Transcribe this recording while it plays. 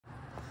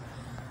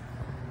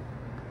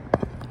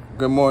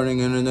Good morning,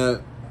 internet.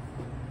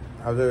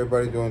 How's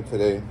everybody doing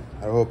today?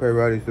 I hope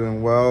everybody's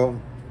doing well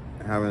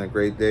and having a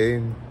great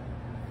day.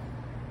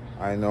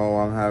 I know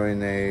I'm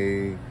having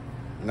a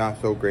not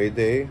so great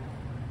day.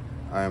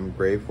 I am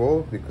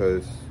grateful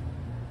because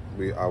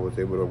I was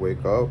able to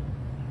wake up,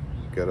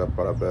 get up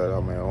out of bed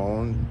on my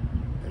own,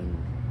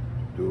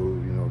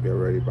 and get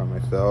ready by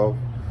myself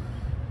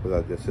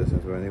without the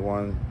assistance of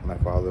anyone. My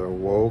father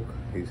awoke,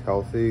 he's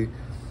healthy.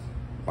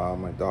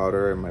 My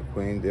daughter and my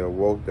queen, they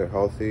awoke, they're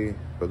healthy.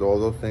 For all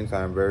those things,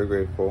 I am very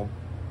grateful.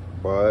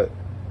 But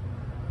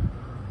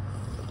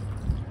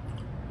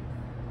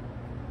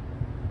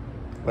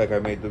like I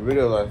made the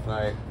video last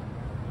night,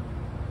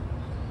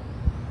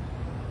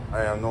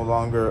 I am no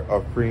longer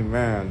a free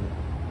man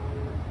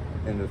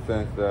in the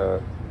sense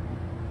that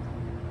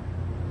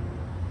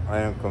I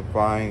am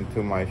confined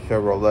to my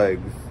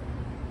Chevrolegs.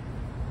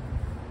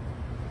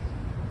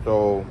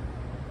 So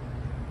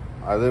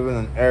I live in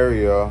an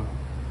area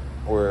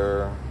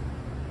where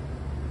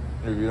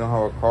if you don't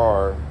have a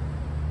car,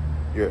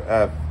 you're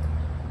effed.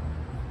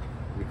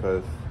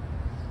 Because,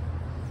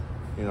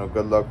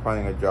 good luck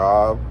finding a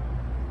job.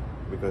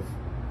 Because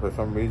for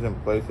some reason,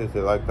 places, they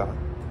like to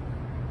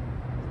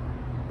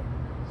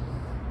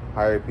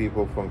hire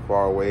people from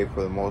far away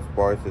for the most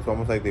part. It's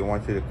almost like they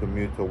want you to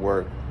commute to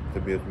work to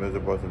be as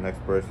miserable as the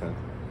next person.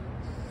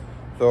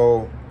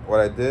 So what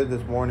I did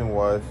this morning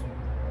was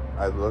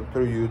I looked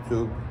through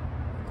YouTube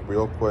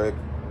real quick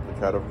to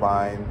try to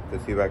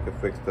see if I could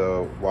fix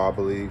the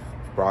wobbly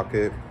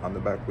sprocket on the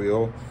back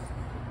wheel.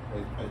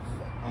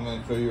 I'm going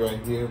to show you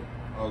right here.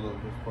 Although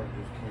this part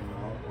just came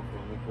out.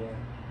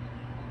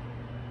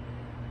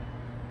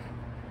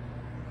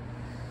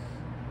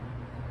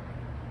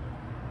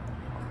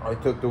 I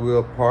took the wheel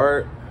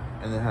apart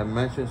and it had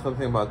mentioned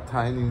something about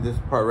tightening this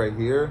part right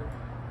here,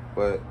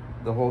 but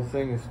the whole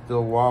thing is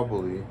still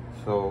wobbly.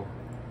 So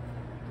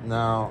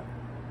now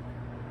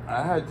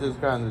I had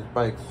just gotten this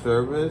bike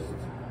serviced.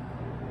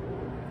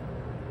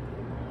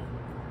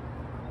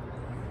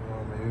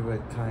 Maybe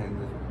if I tighten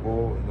this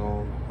bolt,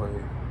 no,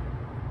 wait.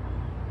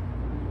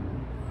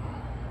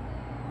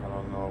 I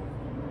don't know.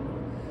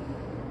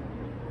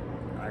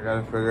 I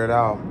gotta figure it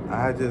out. I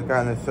had just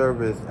gotten a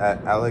service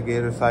at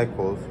Alligator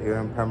Cycles here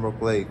in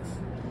Pembroke Lakes,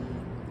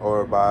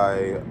 or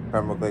by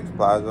Pembroke Lakes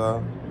Plaza,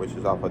 which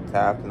is off of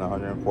Taft and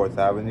 104th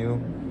Avenue.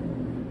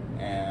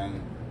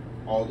 And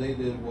all they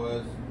did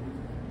was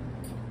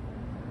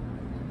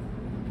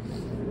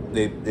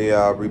they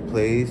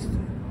replaced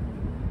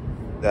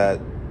that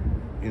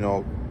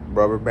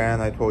rubber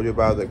band I told you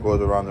about that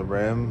goes around the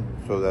rim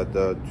so that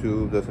the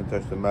tube doesn't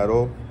touch the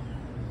metal.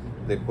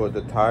 They put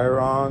the tire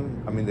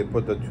on, they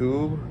put the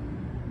tube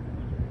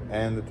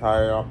and the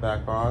tire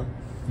back on,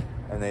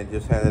 and they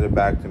just handed it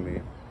back to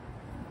me.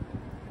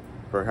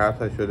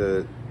 Perhaps I should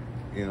have,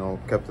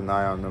 kept an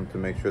eye on them to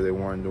make sure they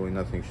weren't doing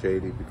nothing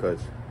shady,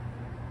 because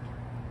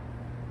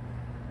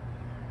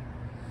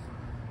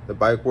the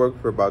bike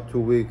worked for about 2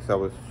 weeks. I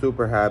was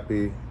super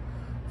happy,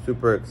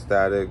 super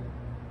ecstatic.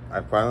 I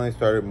finally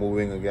started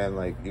moving again,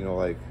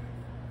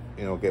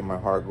 get my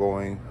heart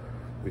going,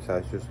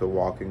 besides just the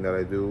walking that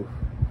I do.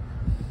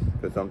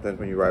 Because sometimes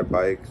when you ride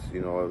bikes,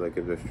 if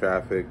there's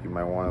traffic, you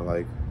might want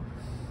to,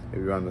 if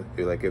you're on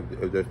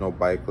if there's no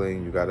bike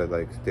lane, you gotta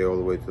stay all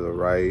the way to the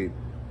right.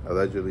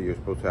 Allegedly, you're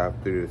supposed to have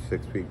 3 to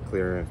 6 feet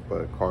clearance,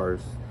 but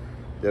cars,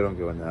 they don't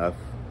give an F.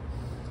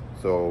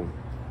 So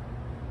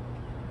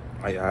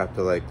I have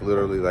to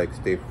literally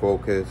stay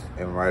focused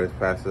and ride as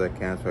fast as I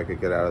can so I could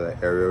get out of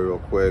that area real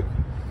quick.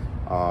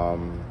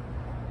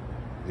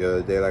 The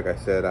other day, like I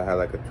said, I had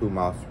a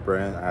 2-mile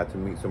sprint. I had to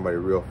meet somebody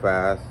real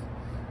fast,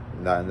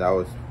 and that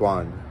was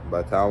fun.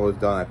 By the time I was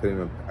done,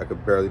 I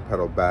could barely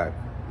pedal back.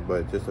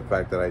 But just the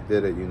fact that I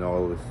did it, it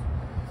was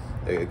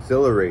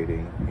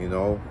exhilarating.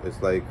 It's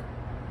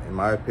in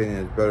my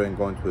opinion, it's better than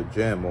going to a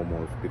gym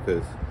almost,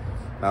 because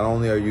not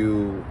only are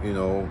you,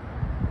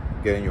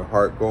 getting your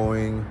heart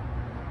going,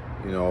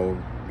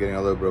 getting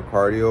a little bit of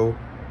cardio,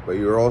 but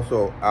you're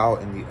also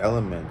out in the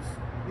elements.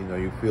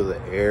 You feel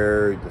the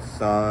air, the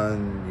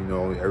sun,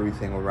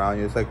 everything around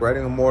you. It's like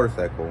riding a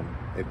motorcycle.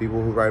 And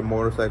people who ride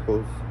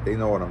motorcycles, they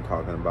know what I'm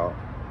talking about.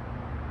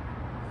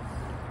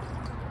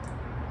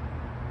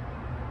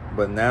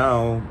 But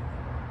now,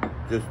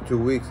 just 2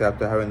 weeks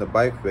after having the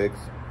bike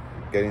fixed,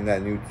 getting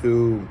that new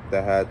tube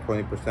that had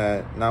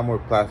 20%, not more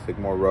plastic,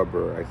 more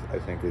rubber, I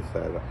think it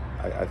said.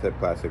 I said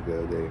plastic the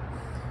other day.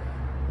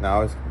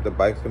 Now the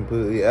bike's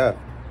completely effed.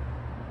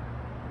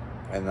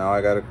 And now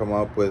I gotta come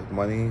up with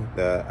money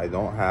that I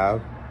don't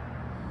have.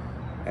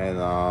 And,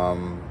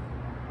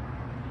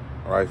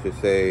 or I should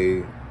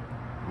say,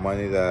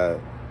 money that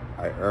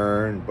I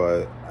earned,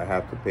 but I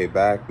have to pay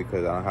back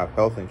because I don't have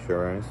health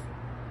insurance.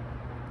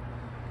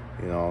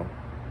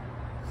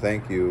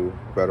 Thank you,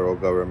 federal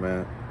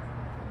government.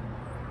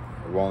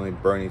 If only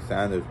Bernie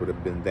Sanders would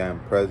have been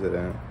damn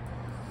president.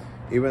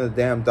 Even the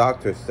damn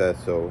doctor said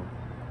so.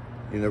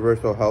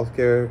 Universal health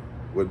care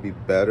would be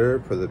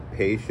better for the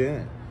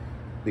patient,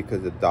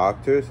 because the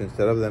doctors,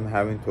 instead of them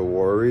having to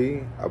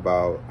worry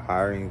about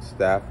hiring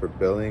staff for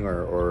billing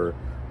or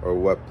or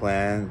what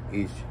plan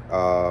each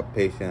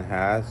patient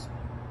has,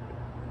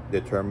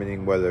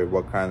 determining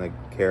what kind of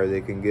care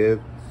they can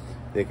give.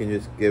 They can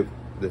just give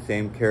the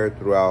same care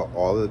throughout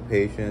all of the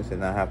patients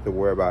and not have to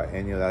worry about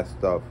any of that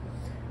stuff.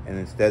 And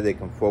instead they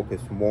can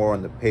focus more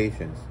on the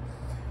patients.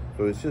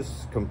 So it's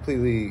just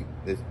completely,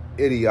 it's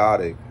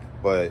idiotic.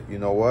 But you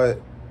know what?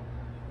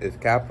 It's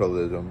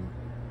capitalism.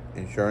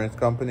 Insurance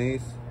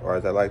companies, or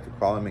as I like to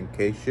call them, in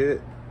case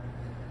shit,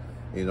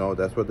 you know,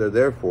 that's what they're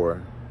there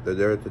for. They're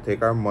there to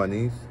take our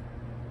monies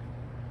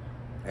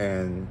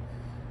and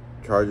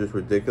charge us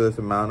ridiculous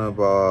amount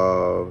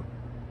of,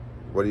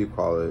 what do you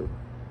call it?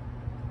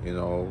 You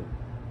know,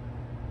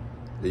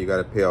 that you got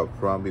to pay up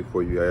front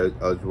before you're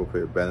eligible for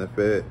your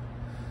benefit.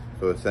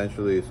 So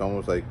essentially, it's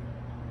almost like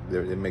they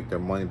make their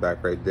money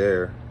back right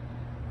there.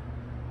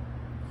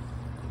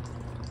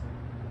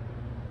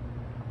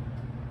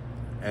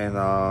 And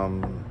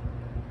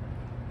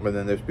but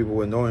then there's people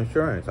with no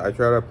insurance. I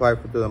tried to apply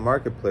for the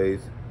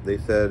marketplace. They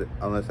said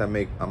unless I'm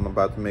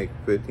about to make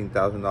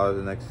 $15,000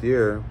 the next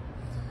year,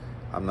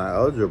 I'm not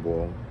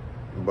eligible.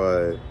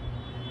 But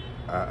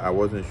I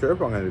wasn't sure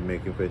if I'm going to be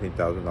making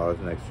 $15,000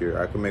 next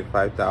year. I could make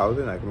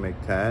 5,000. I could make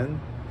 10.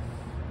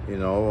 You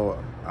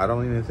know, I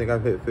don't even think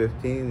I've hit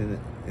 15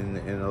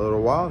 in a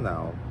little while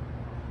now.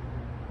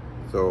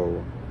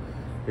 So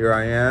here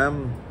I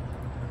am.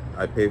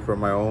 I pay for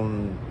my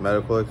own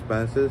medical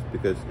expenses,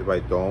 because if I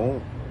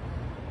don't,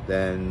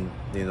 then,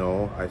 you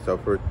know, I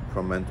suffer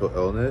from mental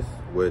illness,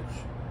 which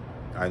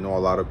I know a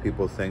lot of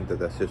people think that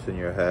that's just in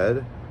your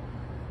head.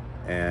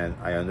 And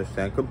I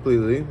understand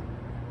completely,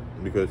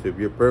 because if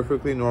you're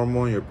perfectly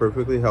normal and you're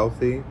perfectly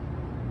healthy,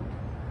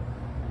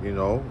 you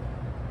know,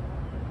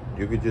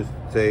 you could just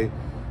say,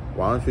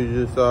 why don't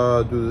you just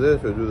do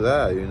this or do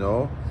that, you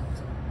know?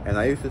 And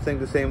I used to think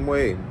the same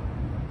way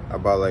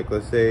about, like,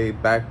 let's say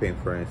back pain,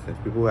 for instance.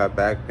 People who have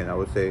back pain, I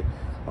would say,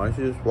 why don't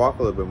you just walk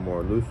a little bit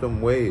more, lose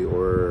some weight,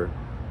 or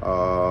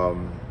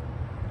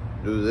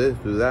do this,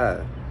 do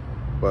that.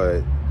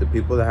 But the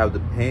people that have the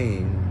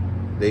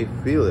pain, they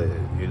feel it,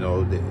 you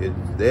know,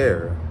 it's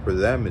there for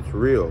them, it's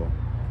real.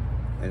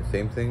 And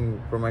same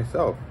thing for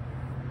myself,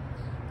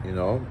 you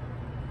know.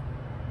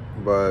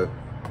 But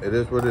it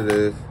is what it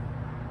is.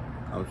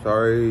 I'm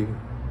sorry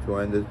to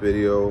end this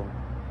video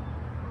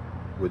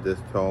with this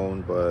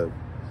tone, but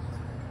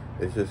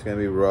it's just gonna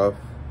be rough.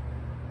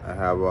 I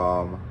have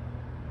a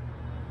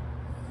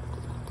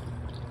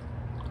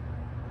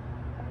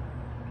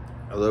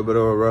little bit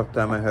of a rough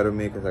time ahead of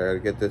me, because I gotta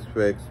get this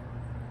fixed,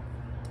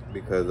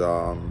 because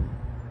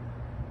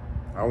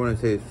I wouldn't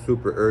say it's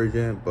super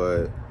urgent,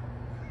 but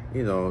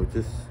you know,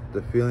 just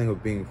the feeling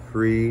of being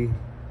free,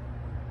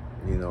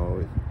 you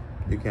know,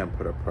 you can't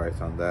put a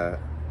price on that.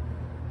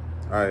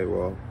 All right,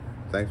 well,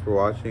 thanks for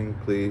watching.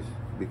 Please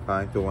be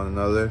kind to one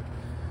another,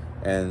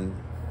 and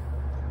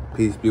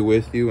peace be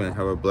with you, and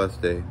have a blessed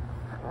day.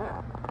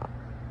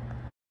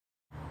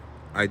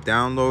 I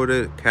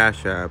downloaded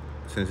Cashapp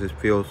since it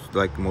feels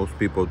like most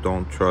people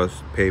don't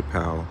trust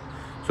PayPal.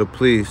 So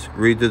please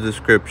read the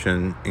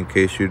description in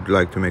case you'd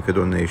like to make a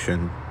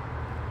donation.